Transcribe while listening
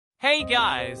Hey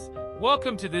guys,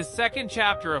 welcome to this second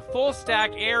chapter of Full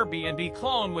Stack Airbnb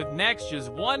Clone with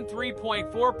NextJS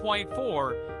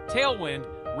 1.3.4.4, Tailwind,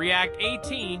 React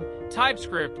 18,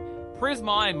 TypeScript,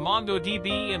 Prisma and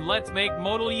MongoDB, and let's make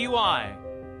Modal UI.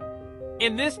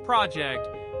 In this project,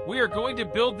 we are going to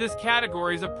build this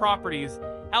categories of properties,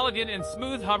 elegant and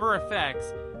smooth hover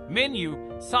effects,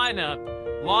 menu, sign up,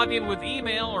 log in with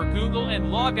email or Google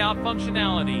and log out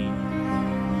functionality.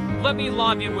 Let me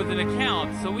log in with an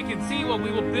account so we can see what we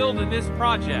will build in this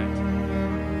project.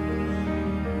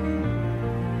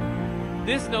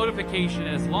 This notification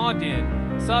as logged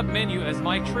in, sub-menu as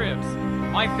my trips,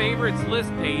 my favorites list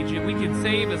page, and we can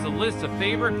save as a list of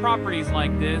favorite properties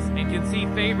like this and can see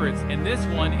favorites, and this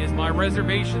one is my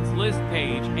reservations list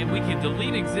page, and we can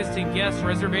delete existing guest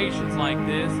reservations like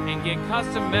this and get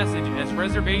custom message as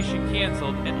reservation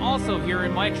canceled, and also here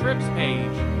in my trips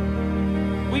page.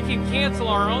 We can cancel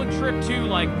our own trip too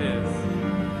like this.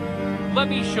 Let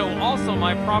me show also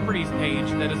my properties page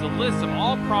that is a list of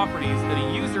all properties that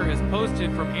a user has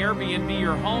posted from Airbnb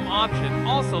or home option.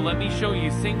 Also let me show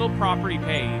you single property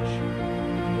page.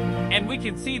 And we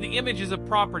can see the images of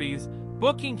properties,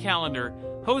 booking calendar,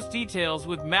 host details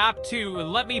with map to,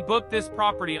 and let me book this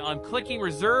property on clicking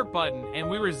reserve button, and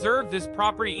we reserve this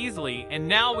property easily, and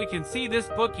now we can see this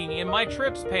booking in my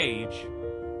trips page.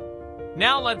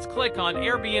 Now let's click on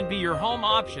Airbnb your home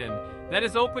option, that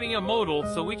is opening a modal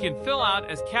so we can fill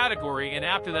out as category and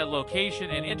after that location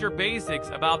and enter basics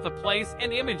about the place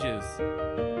and images.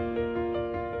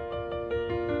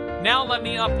 Now let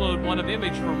me upload one of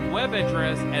image from web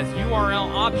address as URL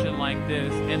option like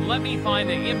this, and let me find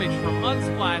an image from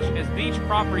Unsplash as beach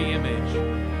property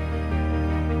image.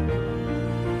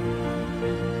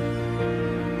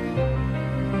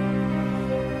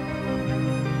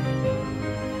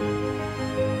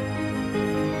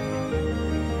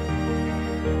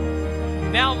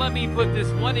 Now let me put this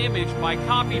one image by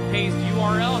copy-paste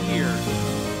URL here.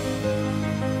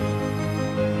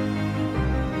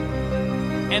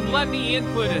 And let me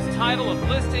input as title of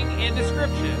listing and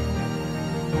description.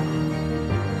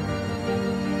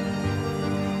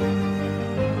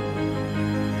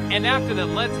 And after that,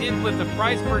 let's input the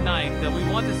price per night that we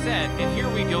want to set, and here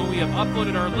we go, we have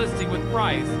uploaded our listing with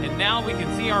price, and now we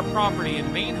can see our property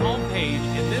in main home page,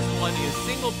 and this one is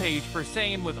single page per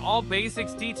same with all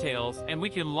basics details, and we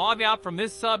can log out from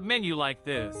this sub menu like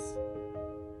this.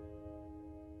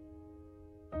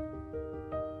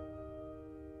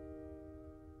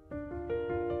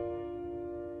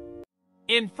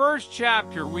 In first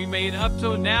chapter we made up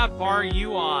to navbar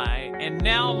UI, and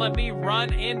now let me run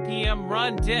npm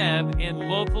run dev in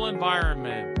local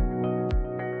environment.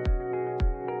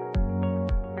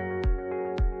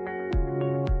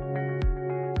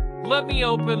 Let me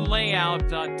open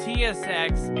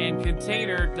layout.tsx and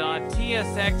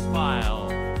container.tsx file.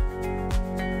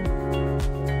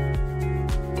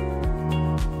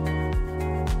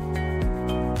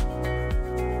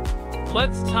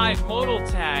 Let's type modal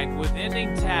tag with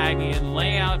ending tag in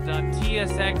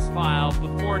layout.tsx file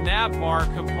before navbar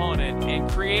component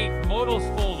and create modals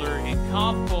folder in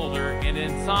comp folder, and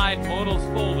inside modals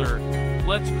folder,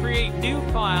 let's create new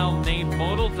file named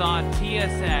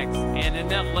modal.tsx, and in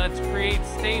that let's create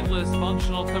stateless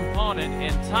functional component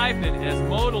and type it as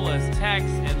modal as text,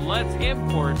 and let's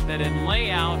import that in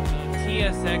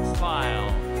layout.tsx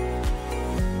file.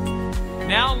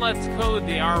 Now let's code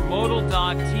our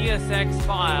modal.tsx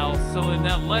file, so in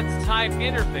that let's type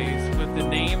interface with the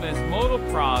name as modal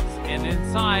props, and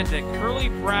inside that curly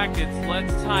brackets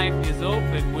let's type is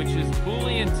open, which is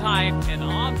boolean type, and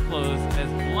on close as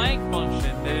blank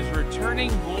function that is returning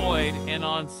void, and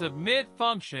on submit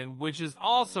function which is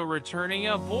also returning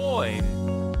a void.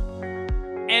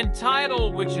 And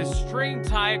title which is string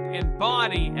type, and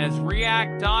body as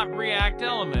React.React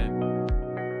element.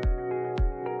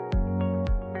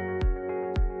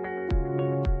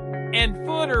 And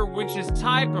footer which is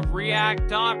type of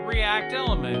React.React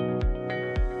element.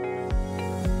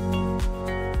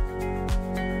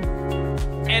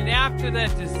 And after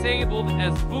that disabled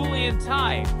as boolean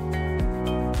type.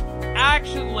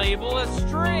 Action label as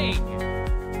string.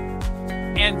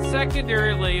 And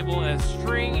secondary label as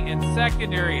string, and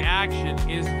secondary action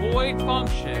is void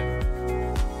function.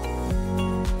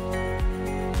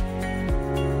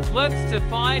 Let's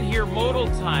define here modal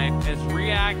type as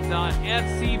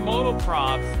React.FC modal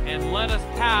props, and let us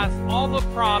pass all the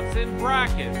props in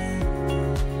brackets.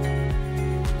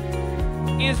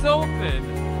 Is open,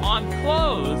 on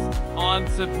close, on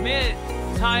submit,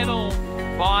 title,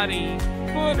 body,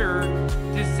 footer,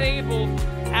 disabled,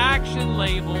 action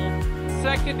label,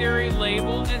 secondary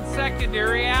label, and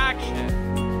secondary action.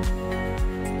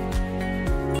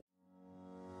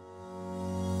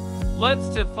 Let's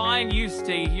define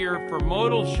useState here for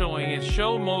modal showing as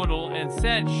show modal and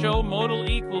set show modal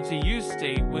equal to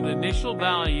useState with initial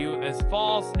value as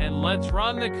false, and let's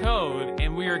run the code,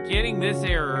 and we are getting this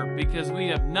error because we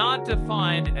have not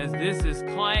defined as this is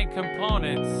client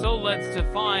component, so let's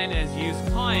define as use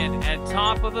client at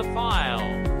top of the file.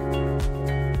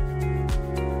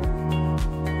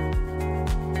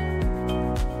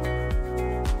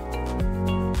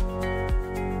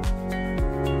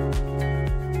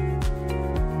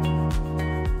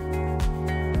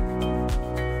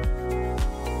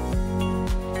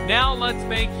 Now let's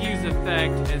make use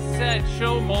effect as set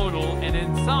show modal, and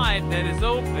inside that is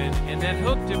open, and that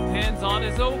hook depends on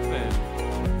is open.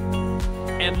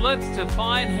 And let's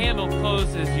define handle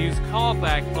close as use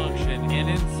callback function, and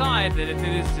inside that if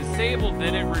it is disabled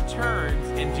then it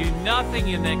returns, and do nothing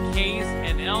in that case,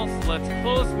 and else let's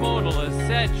close modal as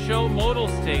set show modal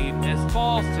state as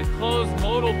false to close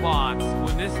modal box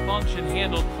when this function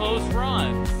handle close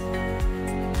runs.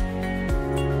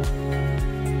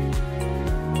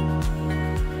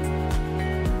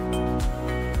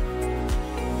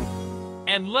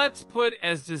 And let's put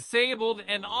as disabled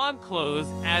and onClose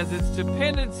as its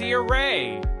dependency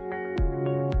array.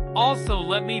 Also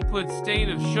let me put state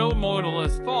of show modal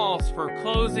as false for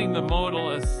closing the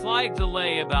modal as slight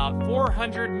delay about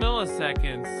 400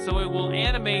 milliseconds so it will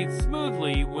animate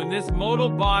smoothly when this modal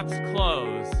box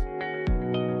close.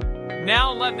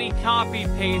 Now let me copy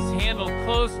paste handle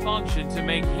close function to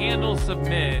make handle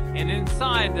submit, and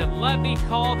inside that let me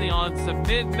call the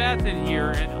onSubmit method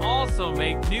here and also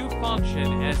make new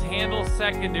function as handle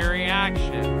secondary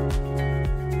action.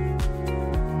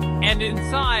 And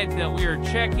inside that we are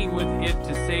checking with if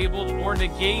disabled or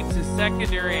negate to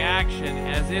secondary action,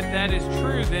 as if that is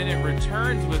true then it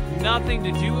returns with nothing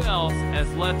to do else, as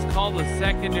let's call the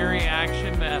secondary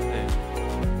action method.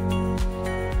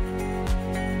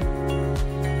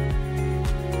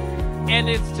 And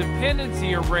its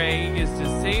dependency array is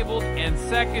disabled and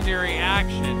secondary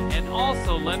action, and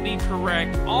also let me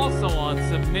correct also on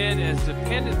submit as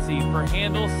dependency for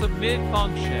handle submit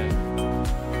function.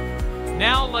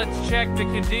 Now let's check the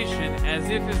condition as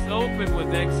if is open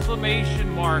with exclamation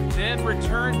mark then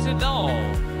return to null.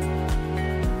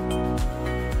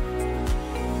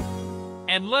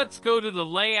 And let's go to the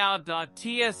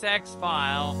layout.tsx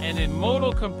file, and in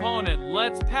modal component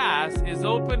let's pass is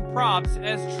open props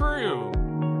as true.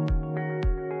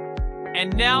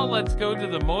 And now let's go to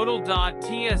the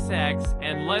modal.tsx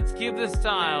and let's give the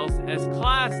styles as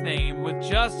class name with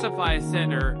justify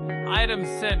center, item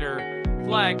center,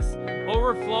 flex,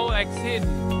 overflow x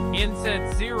hidden,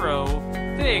 inset 0,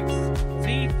 fix,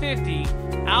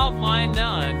 z50, outline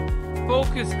none,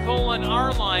 focus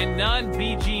 :rline none,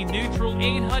 bg neutral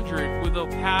 800 with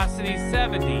opacity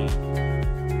 70.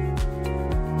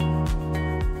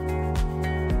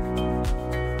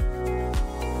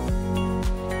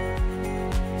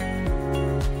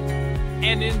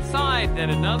 And inside that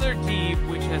another div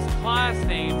which has class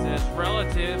names as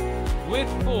relative,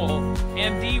 width full,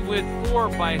 MD width 4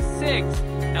 by 6,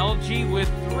 LG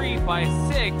width 3 by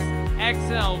 6,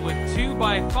 XL width 2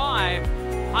 by 5,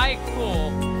 height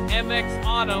full, MX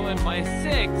auto and by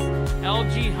 6,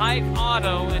 LG height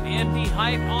auto and MD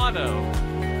height auto.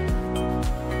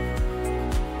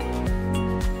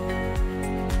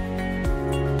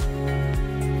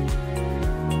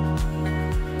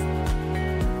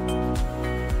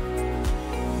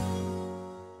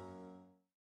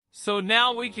 So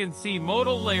now we can see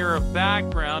modal layer of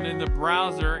background in the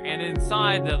browser, and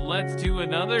inside that let's do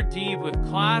another div with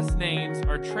class names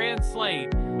or translate,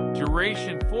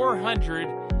 duration 400,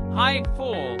 height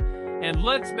full, and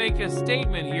let's make a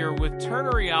statement here with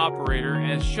ternary operator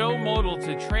as show modal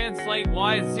to translate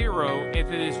y0. If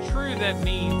it is true that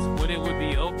means when it would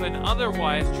be open,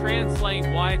 otherwise translate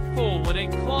y full when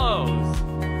it close.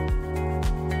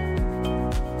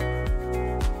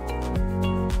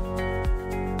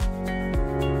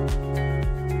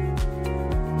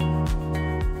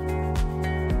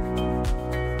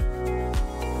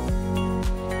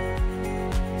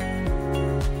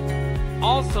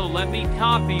 Also let me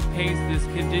copy paste this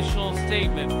conditional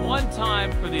statement one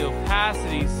time for the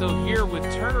opacity, so here with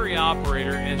ternary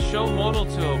operator and show modal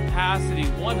to opacity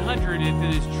 100. If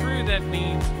it is true that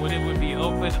means when it would be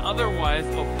open, otherwise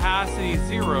opacity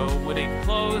 0 when it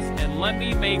close. And let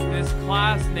me make this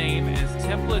class name as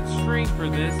template string for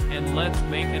this, and let's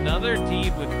make another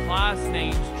div with class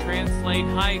names translate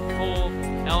height full,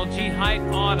 LG height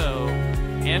auto,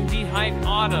 MD height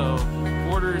auto,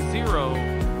 border 0,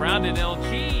 rounded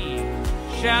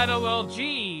LG, shadow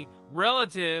LG,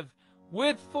 relative,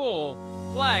 width full,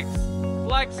 flex,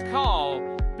 flex call,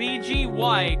 BG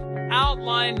white,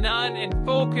 outline none, and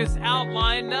focus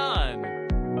outline none.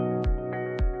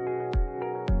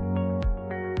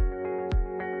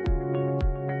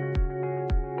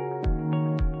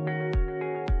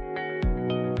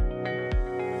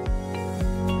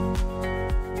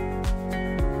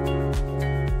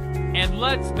 And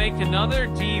let's make another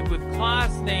div with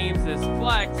class names as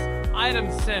flex,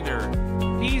 item center,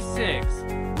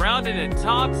 P6, rounded at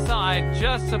top side,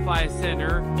 justify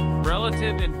center,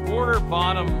 relative and border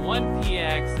bottom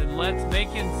 1px, and let's make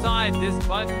inside this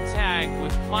button tag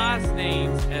with class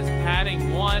names as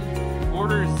padding 1,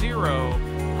 border 0,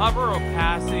 hover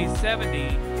opacity 70,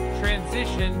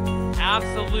 transition,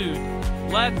 absolute,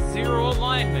 left 0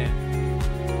 alignment.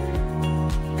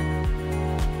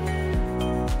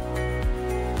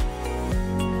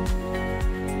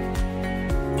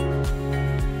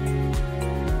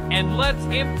 And let's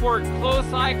import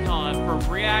close icon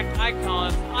from React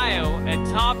Icons IO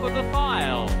at top of the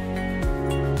file.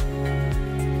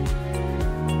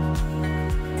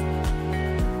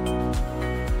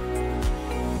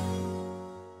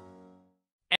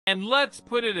 And let's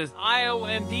put it as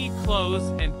IOND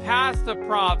close and pass the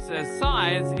props as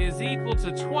size is equal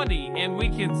to 20, and we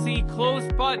can see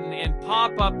close button and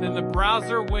pop up in the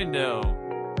browser window.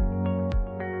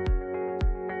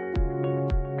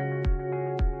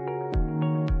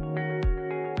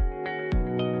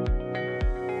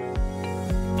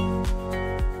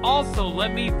 Also,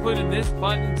 let me put in this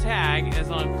button tag as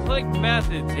on click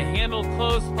method to handle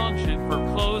close function for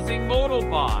closing modal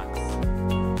box.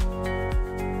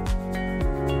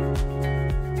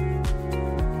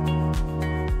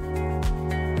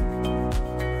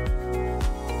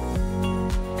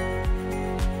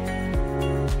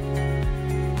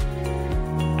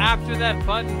 After that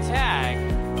button tag,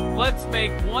 let's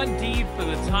make one div for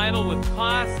the title with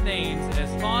class names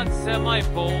as font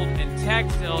semi-bold and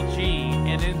text LG,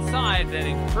 and inside that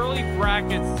in curly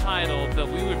brackets title that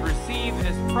we would receive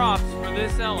as props for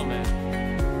this element.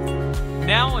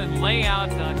 Now in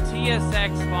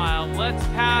layout.tsx file, let's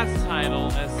pass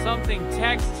title as something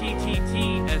text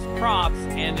ttt as props,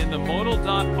 and in the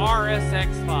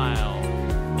modal.rsx file.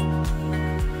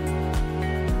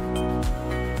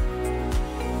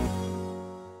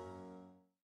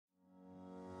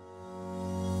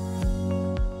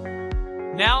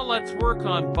 Now let's work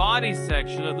on body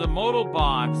section of the modal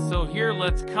box. So here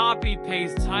let's copy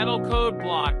paste title code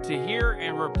block to here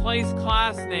and replace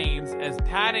class names as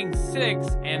padding 6,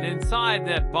 and inside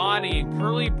that body in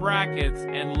curly brackets,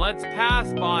 and let's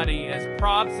pass body as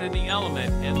props in the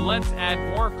element, and let's add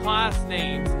more class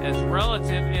names as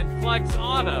relative and flex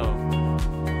auto.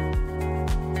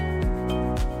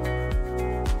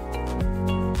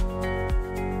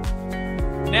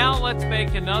 Now let's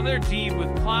make another div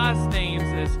with class names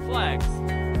as flex,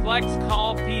 flex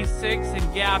call P6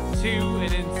 and gap 2,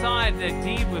 and inside that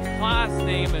div with class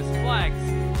name as flex,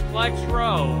 flex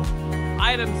row,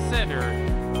 item center,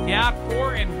 gap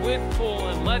 4 and width full,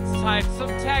 and let's type some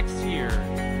text here.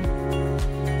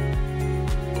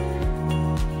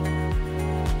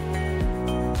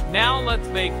 Now let's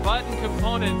make button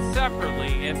components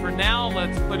separately, and for now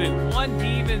let's put in one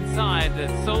div inside that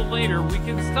so later we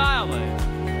can style it.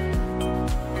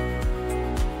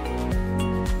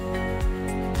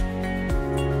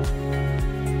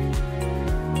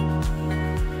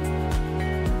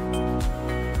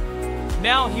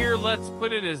 Now here let's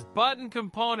put it as button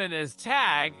component as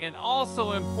tag, and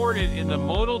also import it in the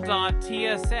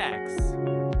modal.tsx.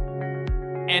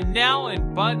 And now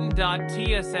in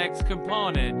button.tsx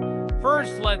component,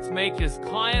 first let's make his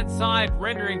client-side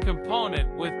rendering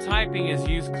component with typing as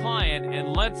use client,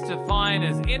 and let's define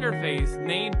as interface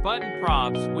named button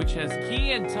props, which has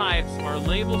key and types are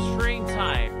label string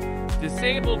type,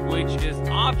 disabled which is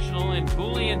optional and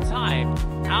boolean type,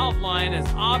 outline as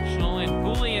optional and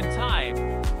boolean type,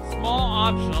 small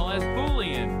optional as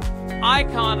boolean,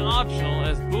 icon optional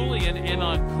as boolean, and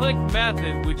on click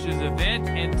method which is event,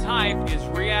 and type is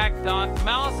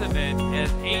react.mouse event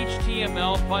as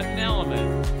HTML button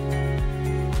element.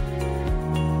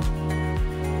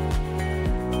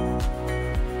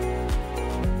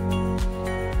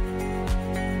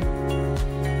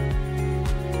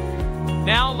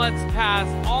 Now let's pass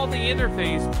all the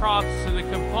interface props to the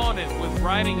component with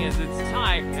writing as its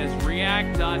type as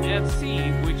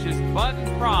react.fc, which is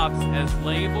button props as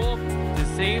label,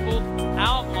 disabled,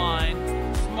 outline,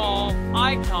 small,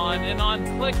 icon, and on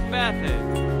click method.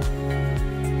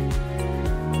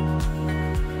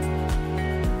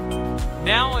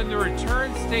 Now in the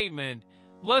return statement,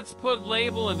 Let's put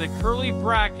label in the curly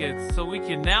brackets so we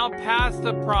can now pass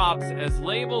the props as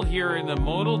label here in the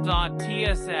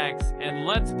modal.tsx, and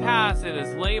let's pass it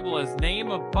as label as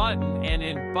name of button, and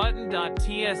in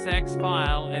button.tsx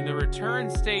file in the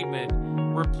return statement,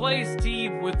 replace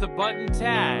div with the button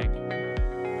tag.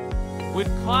 With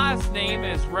class name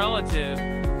as relative,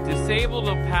 disabled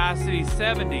opacity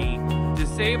 70,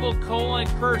 disabled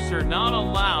cursor not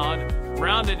allowed,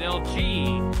 rounded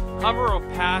LG, hover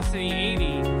opacity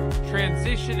 80,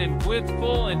 transition and width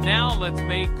full, and now let's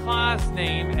make class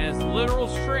name as literal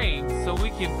string so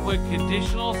we can put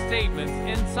conditional statements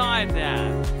inside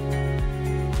that.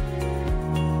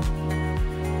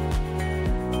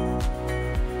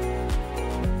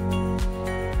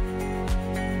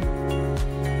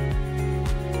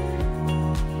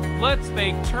 Let's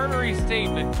make ternary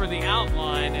statement for the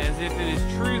outline as if it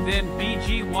is true then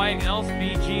BG white else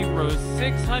BG rows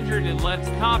 600, and let's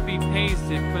copy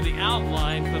paste it for the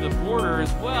outline for the border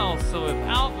as well. So if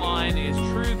outline is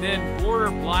true then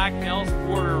border black else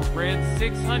border red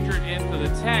 600, and for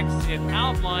the text if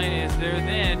outline is there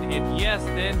then if yes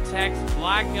then text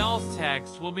black else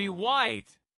text will be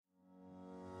white.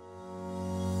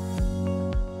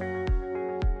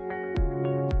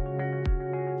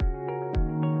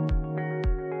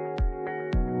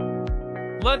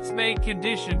 Let's make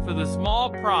condition for the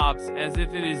small props as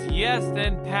if it is yes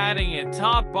then padding at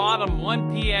top bottom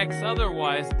 1px,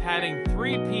 otherwise padding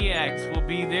 3px will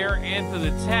be there, and for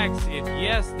the text if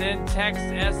yes then text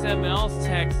sm else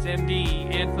text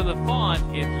md, and for the font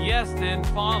if yes then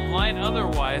font light,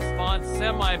 otherwise font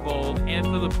semi-bold, and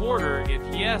for the border if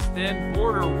yes then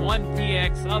border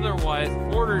 1px, otherwise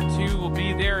border 2 will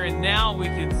be there. And now we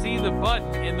can see the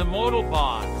button in the modal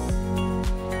box.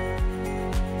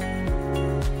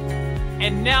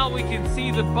 And now we can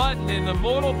see the button in the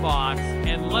modal box,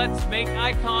 and let's make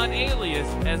icon alias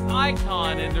as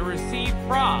icon in the receive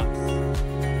props.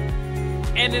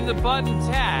 And in the button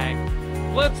tag,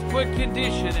 let's put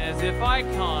condition as if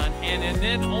icon, and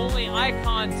then only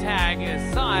icon tag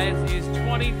as size is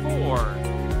 24.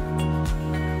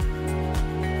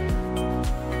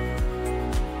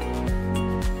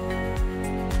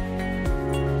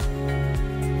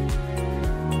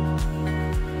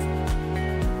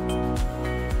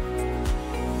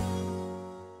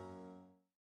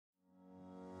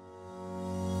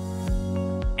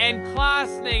 And class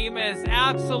name as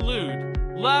absolute,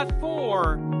 left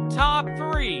 4, top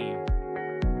 3.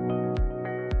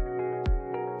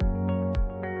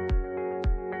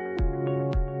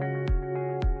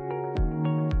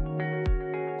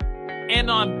 And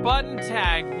on button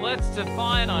tag, let's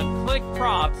define on click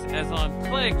props as on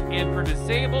click, and for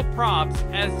disabled props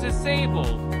as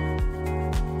disabled.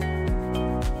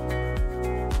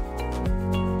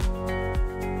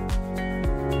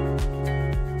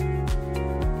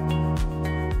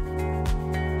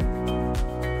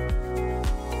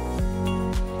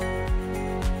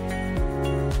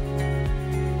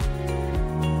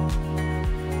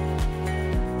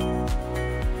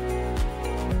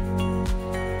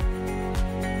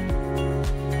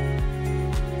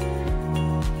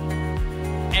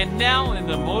 And now in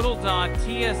the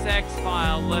modal.tsx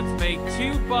file, let's make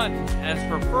two buttons. As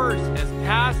for first, as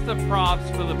pass the props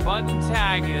for the button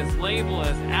tag as label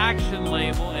as action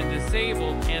label and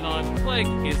disabled, and on click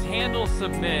is handle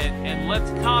submit, and let's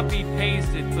copy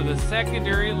paste it for the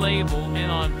secondary label,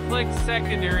 and on click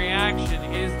secondary action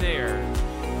is there.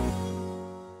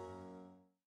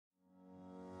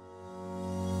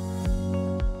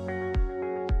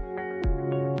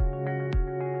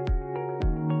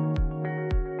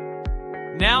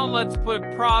 Now let's put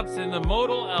props in the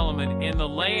modal element in the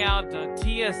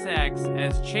layout.tsx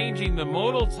as changing the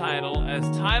modal title as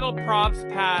title props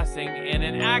passing, and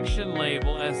an action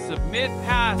label as submit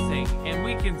passing, and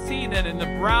we can see that in the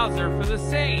browser for the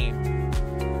same.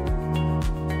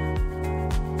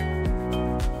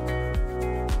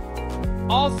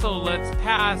 Also, let's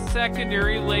pass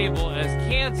secondary label as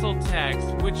cancel text,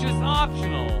 which is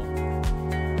optional.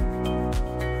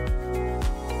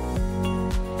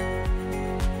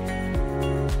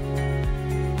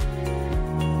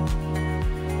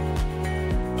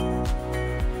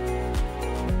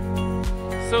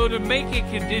 So to make a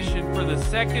condition for the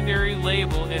secondary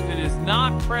label, if it is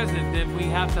not present, then we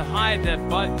have to hide that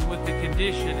button with the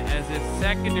condition, as if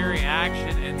secondary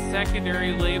action and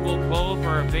secondary label both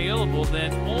are available,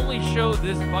 then only show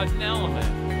this button element.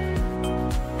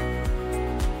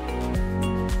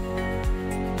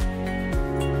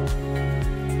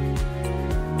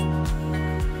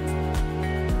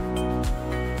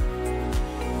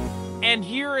 And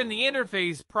here in the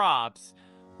interface props,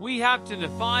 we have to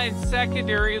define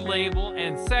secondary label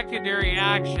and secondary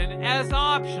action as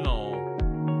optional.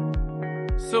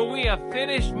 So we have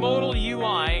finished Modal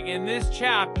UI in this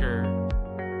chapter.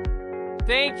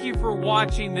 Thank you for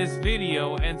watching this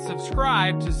video and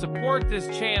subscribe to support this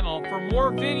channel for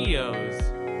more videos.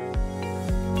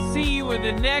 See you in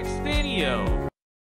the next video.